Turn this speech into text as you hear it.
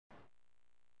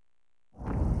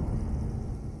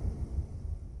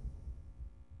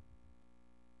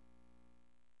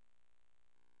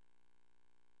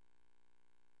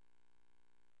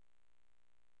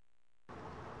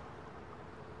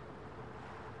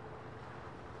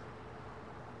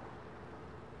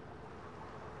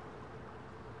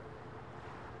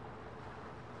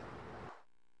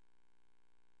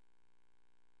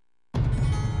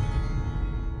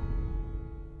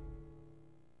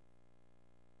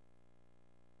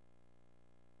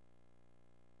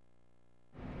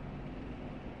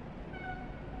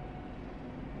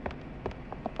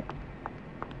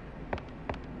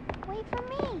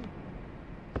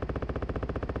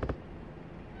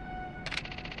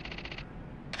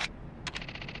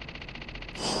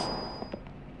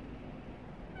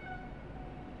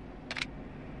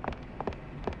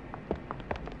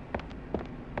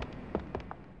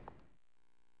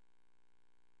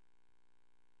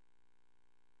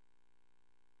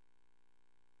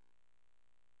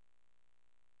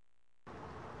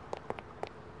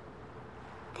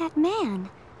That man.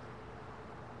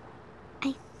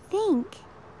 I think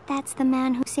that's the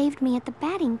man who saved me at the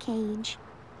batting cage.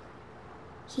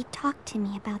 He talked to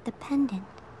me about the pendant.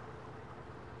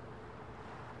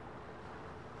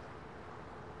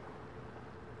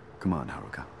 Come on,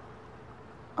 Haruka.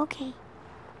 Okay.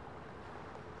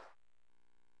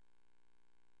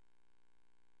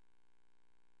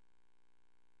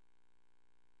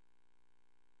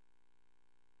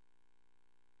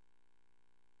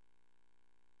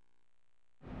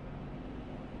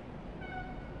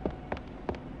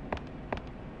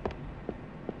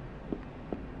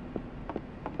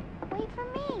 Wait for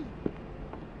me.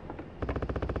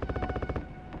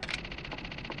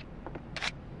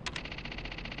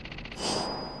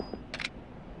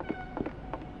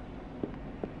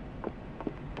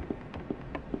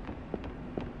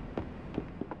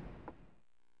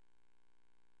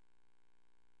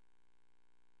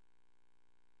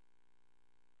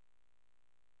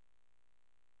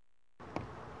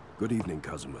 Good evening,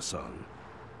 Kazuma-san.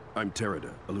 I'm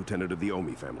Terada, a lieutenant of the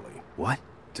Omi family. What?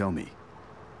 Tell me.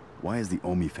 Why is the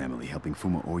Omi family helping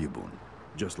Fuma Oyabun?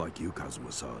 Just like you,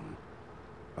 Kazuma-san.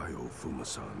 I owe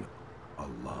Fuma-san a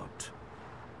lot.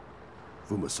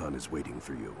 Fuma-san is waiting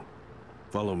for you.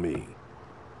 Follow me.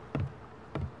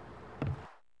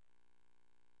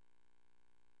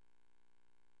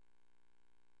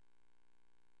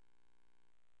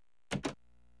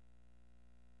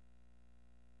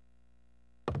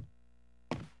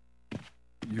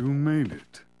 You made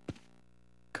it.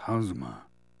 Kazuma.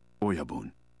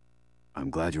 Oyabun. I'm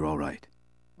glad you're all right.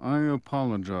 I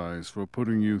apologize for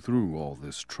putting you through all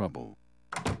this trouble.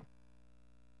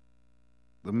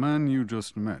 The man you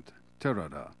just met,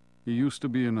 Terada, he used to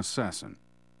be an assassin,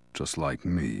 just like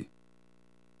me.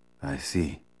 I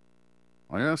see.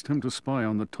 I asked him to spy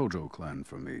on the Tojo clan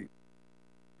for me,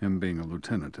 him being a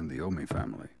lieutenant in the Omi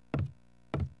family.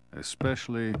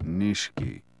 Especially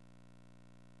Nishiki.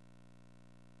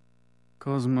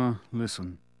 Kazuma,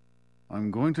 listen. I'm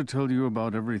going to tell you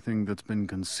about everything that's been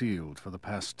concealed for the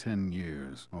past 10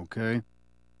 years, okay?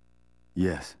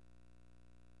 Yes.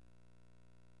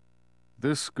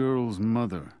 This girl's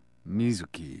mother,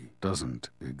 Mizuki, doesn't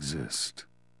exist.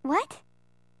 What?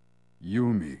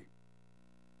 Yumi.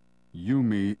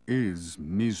 Yumi is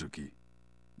Mizuki.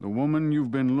 The woman you've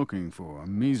been looking for,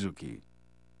 Mizuki,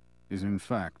 is in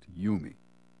fact Yumi.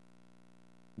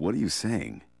 What are you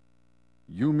saying?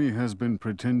 Yumi has been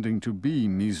pretending to be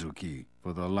Mizuki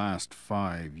for the last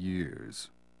 5 years.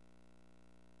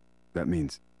 That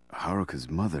means Haruka's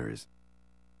mother is...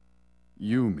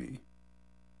 Yumi.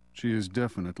 She is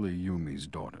definitely Yumi's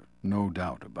daughter, no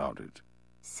doubt about it.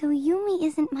 So Yumi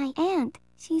isn't my aunt.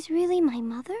 She's really my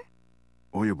mother?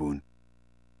 Oyabun.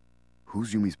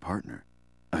 Who's Yumi's partner?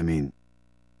 I mean,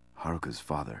 Haruka's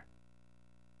father.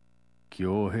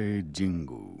 Kyohei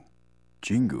Jingu.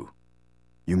 Jingu?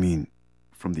 You mean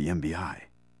from the MBI?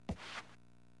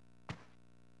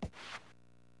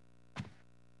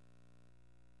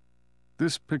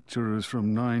 This picture is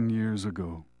from 9 years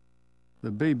ago.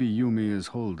 The baby Yumi is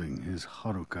holding is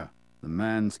Haruka. The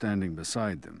man standing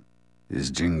beside them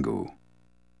is Jingu.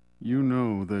 You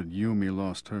know that Yumi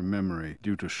lost her memory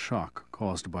due to shock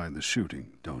caused by the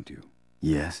shooting, don't you?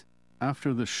 Yes.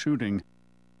 After the shooting,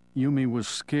 Yumi was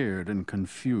scared and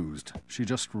confused. She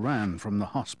just ran from the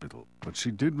hospital. But she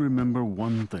did remember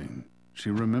one thing. She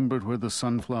remembered where the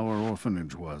Sunflower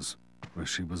Orphanage was, where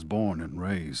she was born and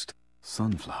raised.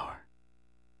 Sunflower.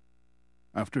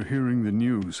 After hearing the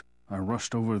news, I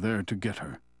rushed over there to get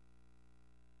her.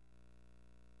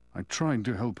 I tried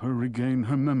to help her regain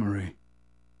her memory.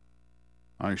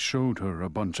 I showed her a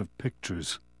bunch of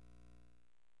pictures.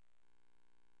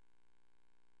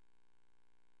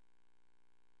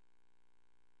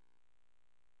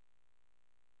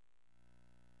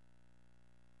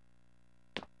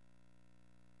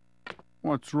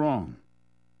 What's wrong?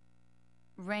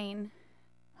 Rain.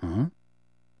 Huh?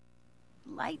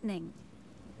 Lightning.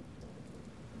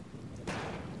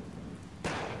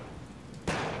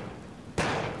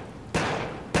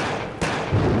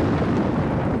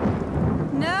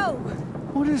 No!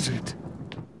 What is it?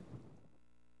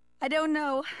 I don't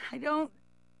know. I don't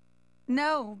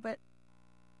know, but...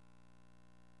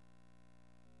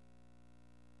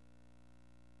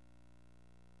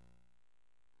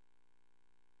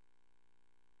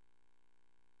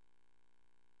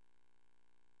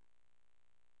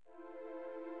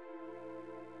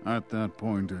 At that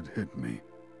point, it hit me.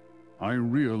 I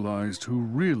realized who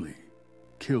really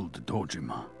killed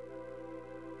Dojima.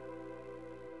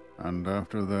 And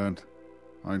after that,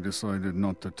 I decided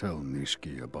not to tell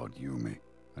Nishiki about Yumi,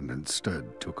 and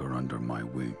instead took her under my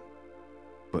wing.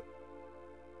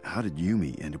 how did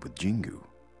Yumi end up with Jingu?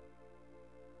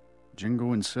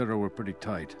 Jingu and Sera were pretty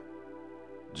tight.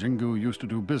 Jingu used to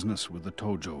do business with the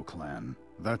Tojo clan.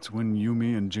 That's when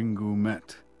Yumi and Jingu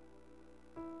met.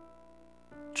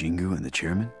 Jingu and the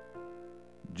chairman?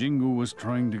 Jingu was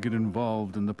trying to get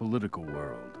involved in the political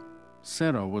world.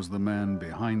 Sera was the man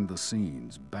behind the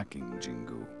scenes backing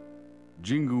Jingu.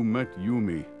 Jingu met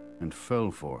Yumi and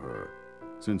fell for her.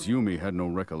 Since Yumi had no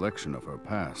recollection of her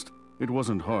past, it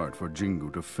wasn't hard for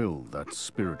Jingu to fill that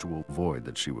spiritual void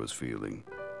that she was feeling.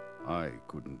 I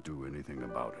couldn't do anything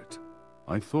about it.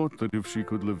 I thought that if she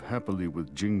could live happily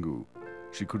with Jingu,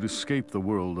 she could escape the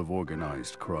world of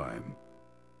organized crime.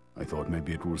 I thought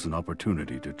maybe it was an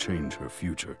opportunity to change her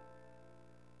future.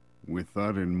 With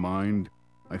that in mind,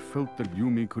 I felt that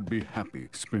Yumi could be happy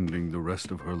spending the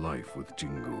rest of her life with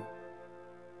Jingu.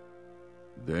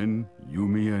 Then,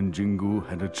 Yumi and Jingu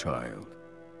had a child,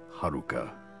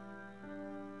 Haruka.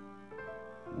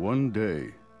 One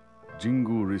day,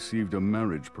 Jingu received a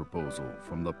marriage proposal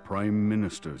from the Prime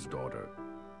Minister's daughter.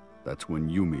 That's when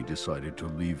Yumi decided to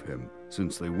leave him,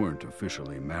 since they weren't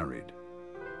officially married.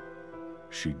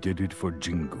 She did it for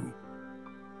Jingu.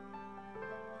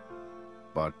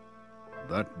 But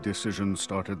that decision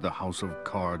started the House of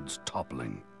Cards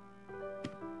toppling.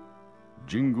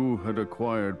 Jingu had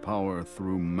acquired power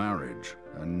through marriage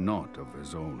and not of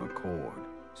his own accord.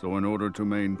 So in order to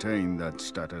maintain that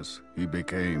status, he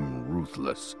became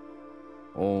ruthless,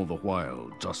 all the while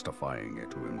justifying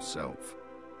it to himself.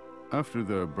 After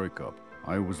their breakup,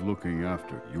 I was looking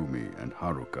after Yumi and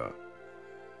Haruka.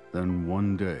 Then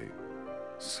one day,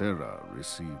 Sera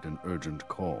received an urgent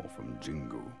call from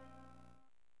Jingu.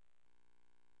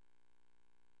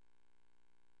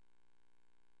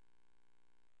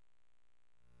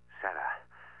 Sera,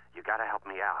 you gotta help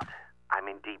me out. I'm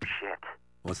in deep shit.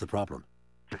 What's the problem?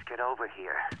 Just get over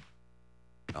here.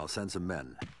 I'll send some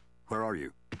men. Where are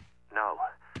you? No,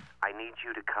 I need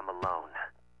you to come alone.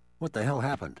 What the hell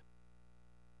happened?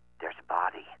 There's a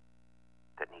body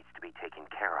that needs to be taken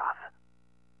care of.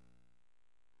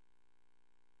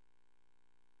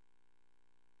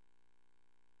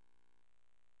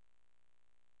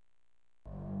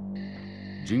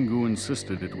 Jingu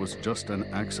insisted it was just an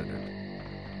accident.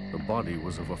 The body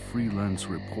was of a freelance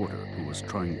reporter who was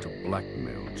trying to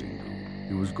blackmail Jingu.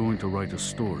 He was going to write a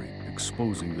story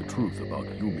exposing the truth about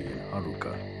Yumi and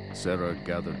Haruka. Sera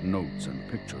gathered notes and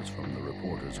pictures from the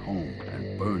reporter's home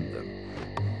and burned them.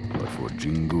 But for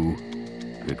Jingu,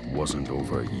 it wasn't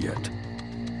over yet.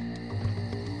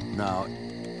 Now,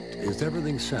 is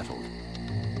everything settled?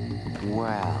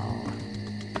 Well,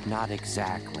 not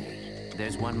exactly.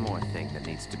 There's one more thing that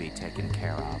needs to be taken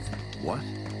care of. What?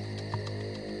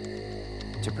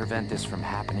 To prevent this from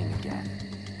happening again,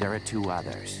 there are two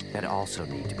others that also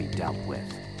need to be dealt with.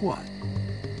 What?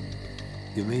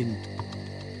 You mean...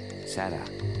 Sera,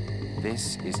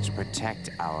 this is to protect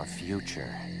our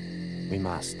future. We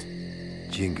must.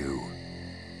 Jingu.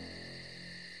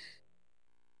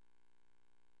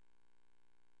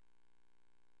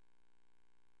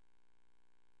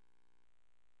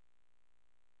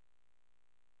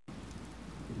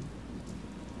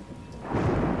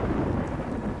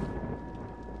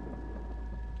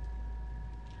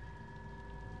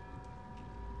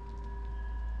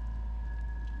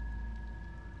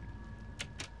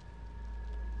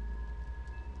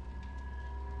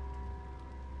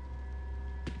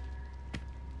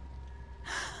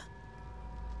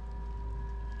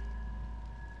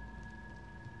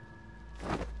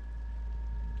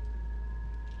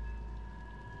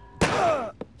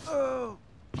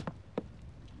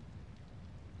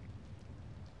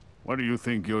 What do you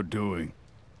think you're doing?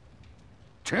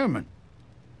 Chairman!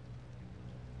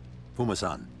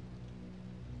 Fuma-san,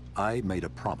 I made a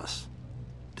promise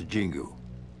to Jingu.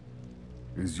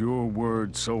 Is your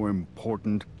word so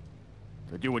important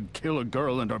that you would kill a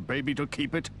girl and her baby to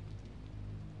keep it?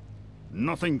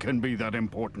 Nothing can be that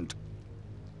important.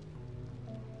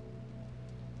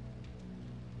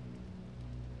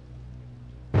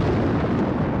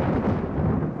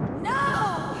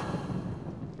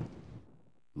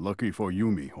 Lucky for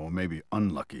Yumi, or maybe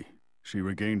unlucky, she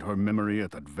regained her memory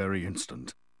at that very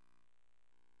instant.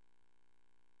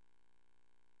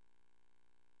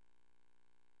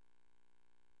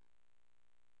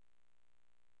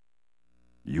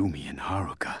 Yumi and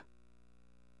Haruka.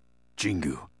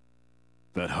 Jingu.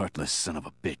 That heartless son of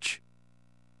a bitch.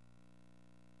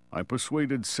 I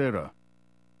persuaded Sera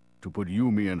to put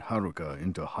Yumi and Haruka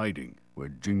into hiding, where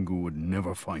Jingu would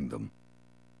never find them.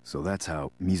 So that's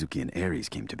how Mizuki and Ares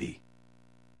came to be.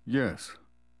 Yes.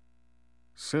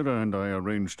 Sera and I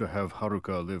arranged to have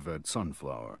Haruka live at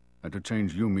Sunflower, and to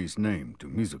change Yumi's name to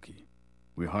Mizuki.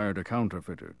 We hired a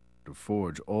counterfeiter to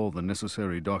forge all the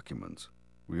necessary documents.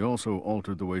 We also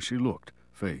altered the way she looked,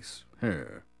 face,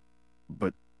 hair.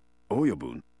 But,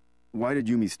 Oyabun, why did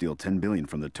Yumi steal 10 billion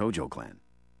from the Tojo clan?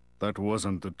 That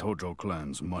wasn't the Tojo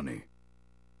clan's money.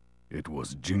 It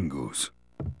was Jingu's.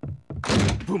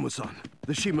 Fumasan,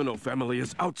 the Shimano family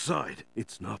is outside.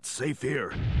 It's not safe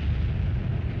here.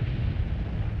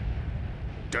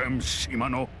 Damn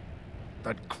Shimano!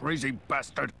 That crazy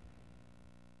bastard!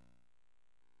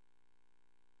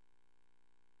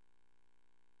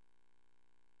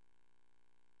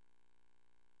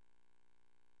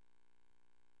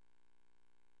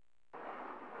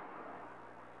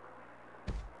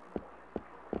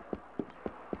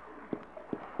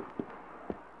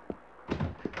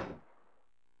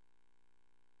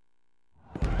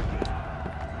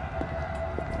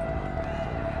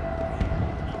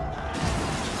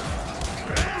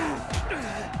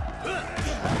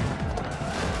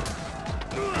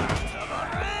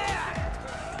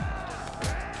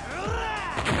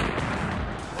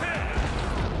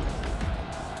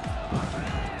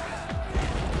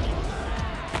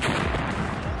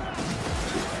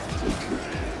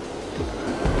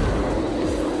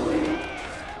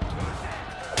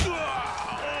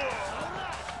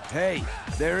 Hey,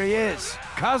 there he is,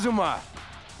 Kazuma!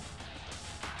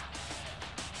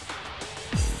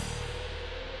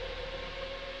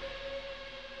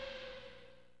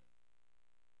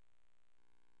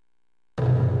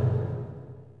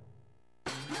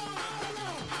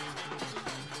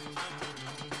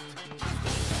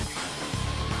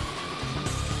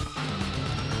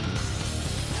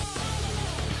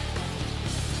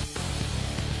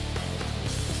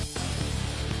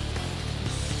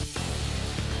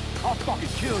 I'll fucking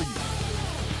kill you!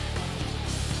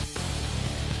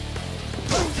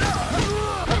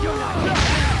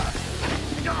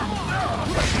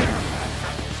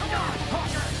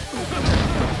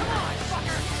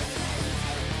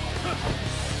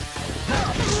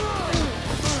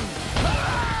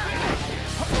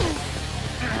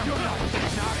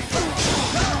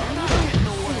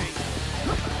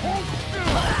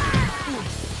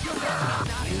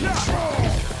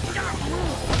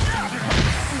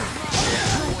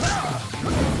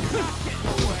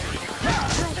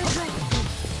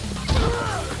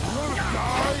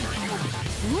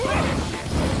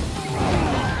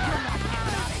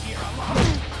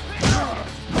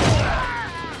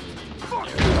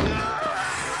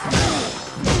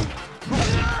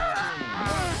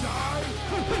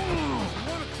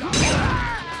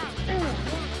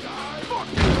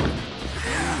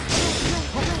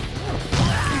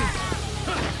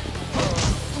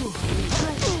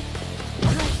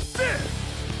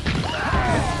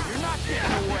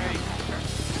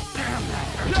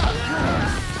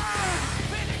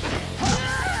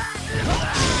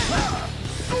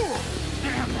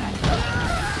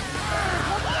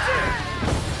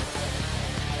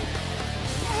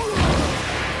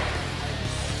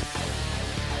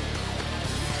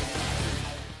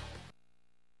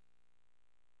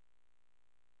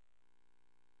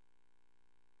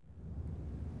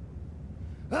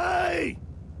 Hey!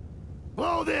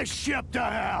 Blow this ship to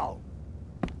hell!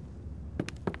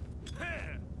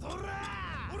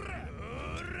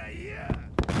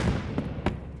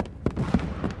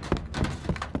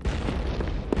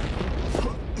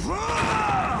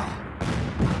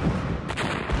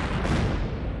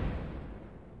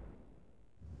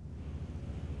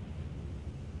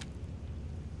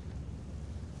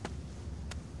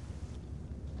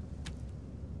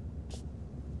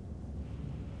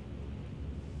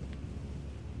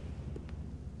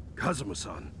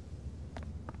 Kazuma-san.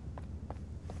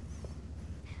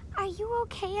 Are you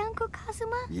okay, Uncle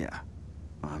Kazuma? Yeah,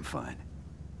 I'm fine.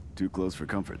 Too close for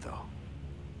comfort, though.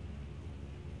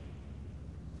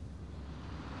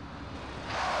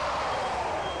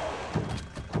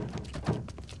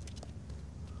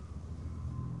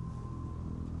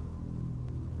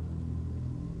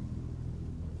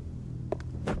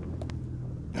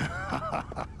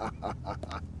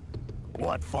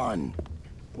 What fun.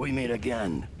 We meet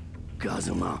again,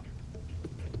 Kazuma.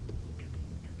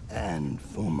 And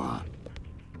Fuma.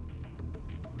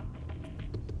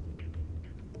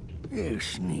 You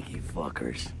sneaky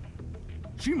fuckers.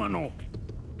 Shimano!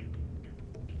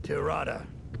 Tirada,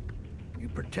 you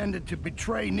pretended to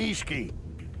betray Nishiki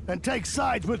and take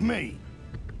sides with me.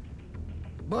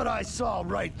 But I saw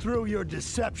right through your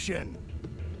deception.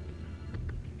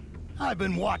 I've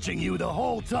been watching you the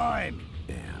whole time.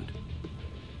 And?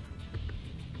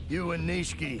 You and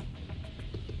Nishiki.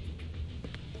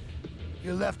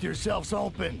 You left yourselves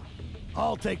open.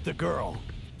 I'll take the girl,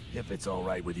 if it's all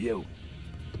right with you.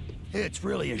 It's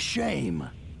really a shame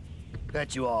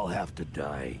that you all have to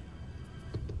die.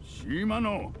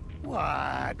 Shimano,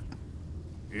 What?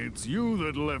 it's you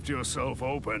that left yourself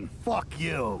open. Fuck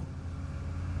you.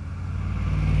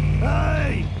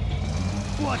 Hey!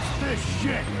 What's this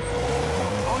shit?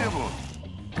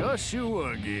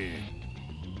 Kashiwagi.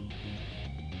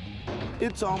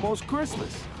 It's almost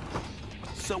Christmas,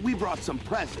 so we brought some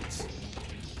presents.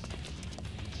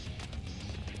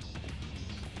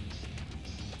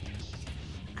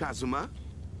 Kazuma,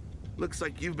 looks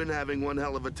like you've been having one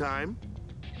hell of a time.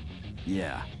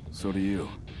 Yeah, so do you.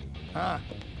 Huh?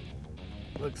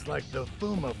 Looks like the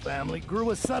Fuma family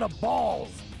grew a set of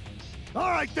balls. All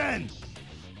right then!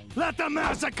 Let the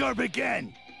massacre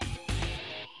begin!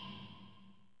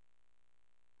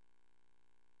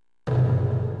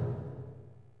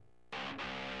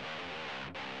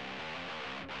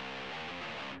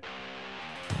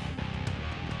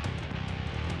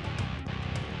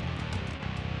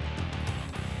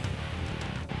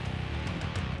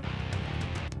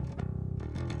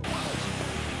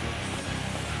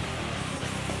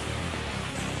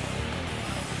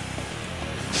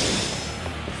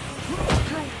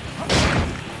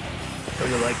 So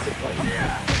you like to play?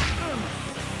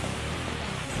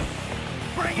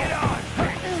 Bring it on!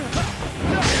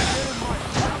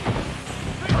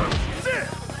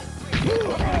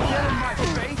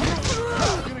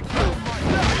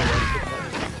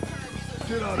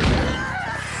 Get out of here!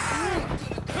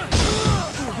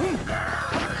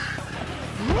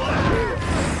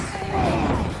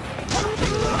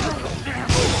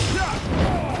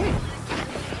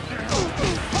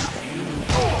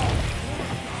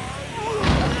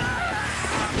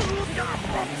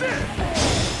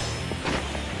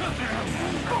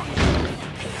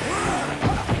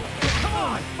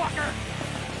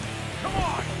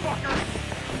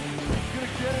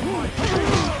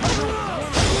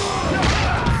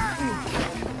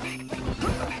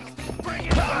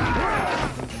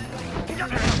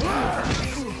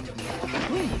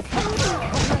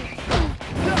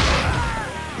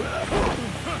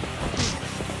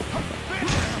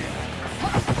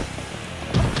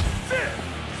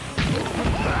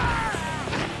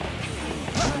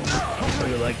 So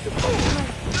you like to play?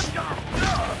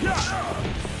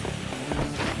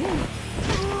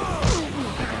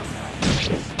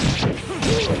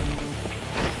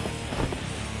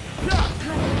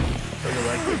 So you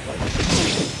like to play?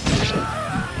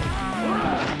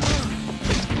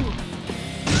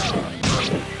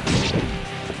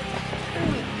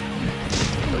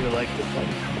 So you like to play?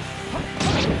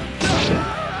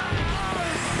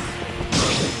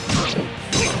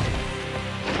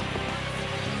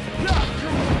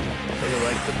 So you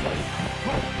like to play?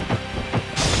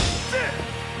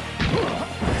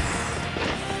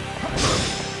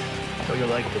 So you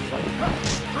like to play?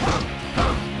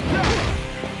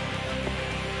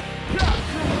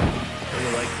 So you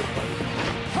like to play?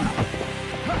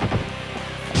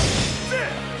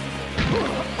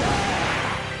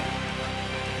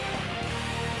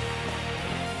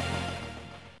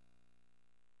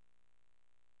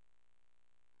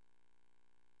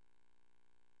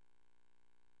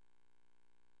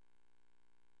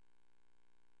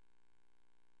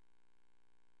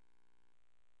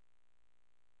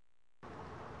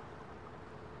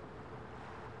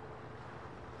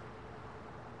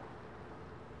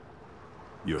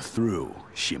 You're through,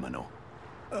 Shimano.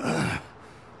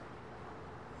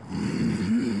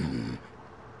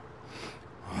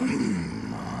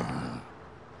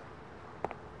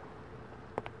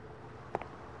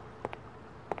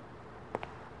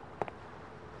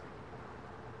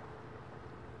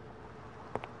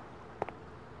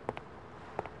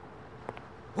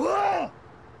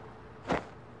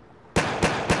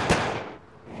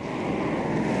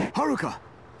 Haruka!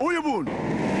 Oyabun!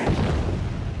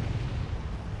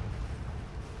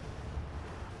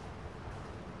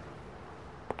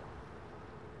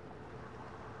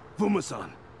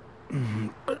 Fuma-san!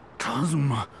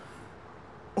 Kazuma.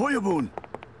 Oyabun!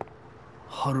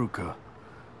 Haruka.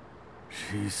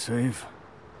 She's safe?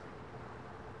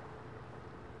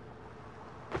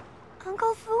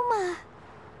 Uncle Fuma.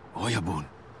 Oyabun!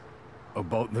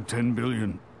 About the 10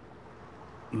 billion.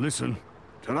 Listen.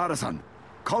 Terada-san,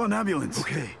 call an ambulance.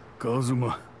 Okay.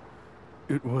 Kazuma.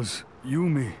 It was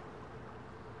Yumi.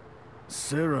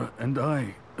 Sarah and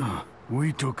I.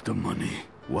 We took the money.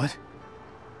 What?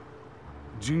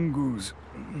 Jingu's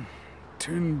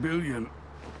 10 billion.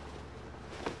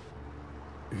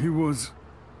 He was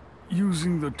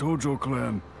using the Tojo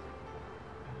clan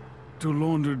to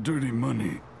launder dirty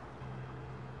money.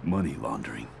 Money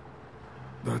laundering.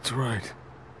 That's right.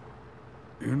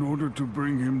 In order to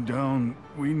bring him down,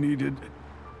 we needed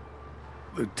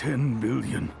the 10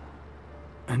 billion.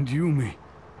 And Yumi,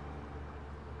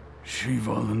 she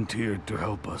volunteered to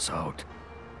help us out.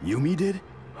 Yumi did?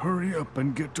 Hurry up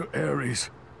and get to Ares.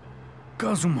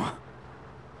 Kazuma,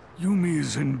 Yumi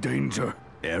is in danger.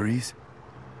 Ares?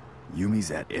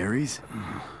 Yumi's at Ares?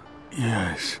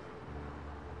 Yes.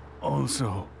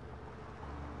 Also...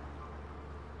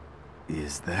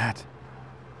 Is that?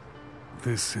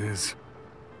 This is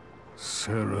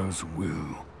Sarah's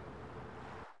will.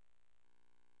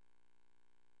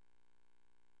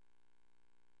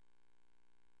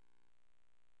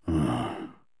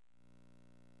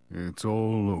 It's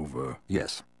all over.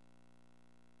 Yes.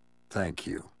 Thank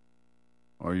you.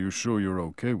 Are you sure you're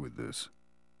okay with this?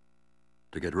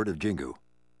 To get rid of Jingu,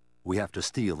 we have to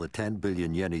steal the 10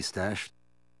 billion yen he stashed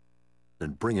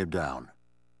and bring him down.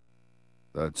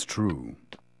 That's true.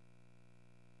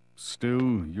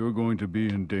 Still, you're going to be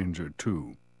in danger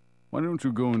too. Why don't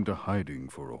you go into hiding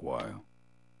for a while?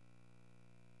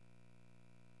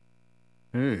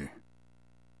 Hey.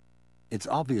 It's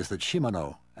obvious that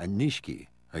Shimano and Nishiki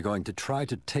are going to try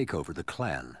to take over the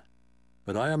clan.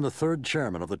 But I am the third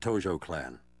chairman of the Tojo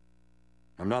clan.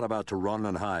 I'm not about to run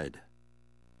and hide.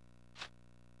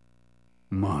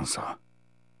 Masa.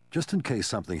 Just in case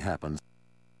something happens,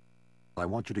 I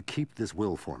want you to keep this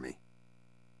will for me.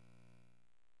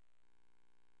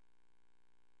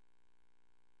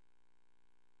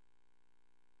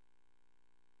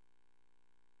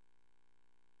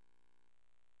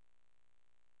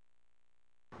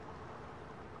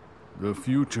 The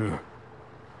future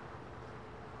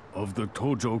of the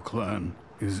Tojo clan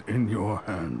is in your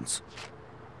hands.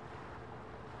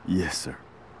 Yes, sir.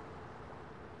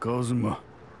 Kazuma,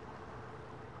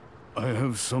 I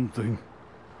have something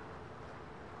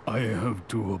I have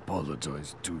to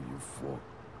apologize to you for.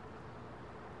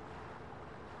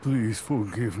 Please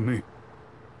forgive me,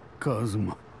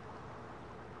 Kazuma.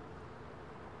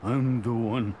 I'm the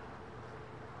one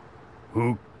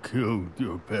who killed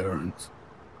your parents.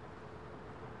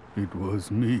 It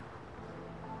was me.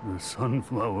 The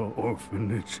Sunflower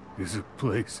Orphanage is a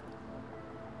place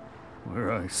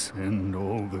where I send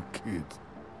all the kids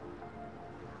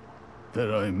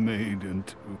that I made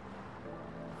into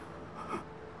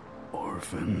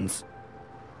orphans.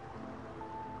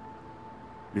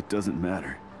 It doesn't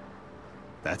matter.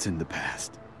 That's in the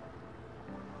past.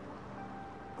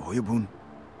 Oyabun,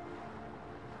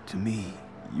 to me,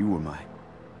 you were my...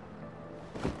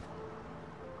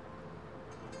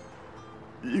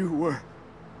 You were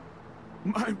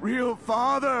my real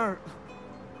father!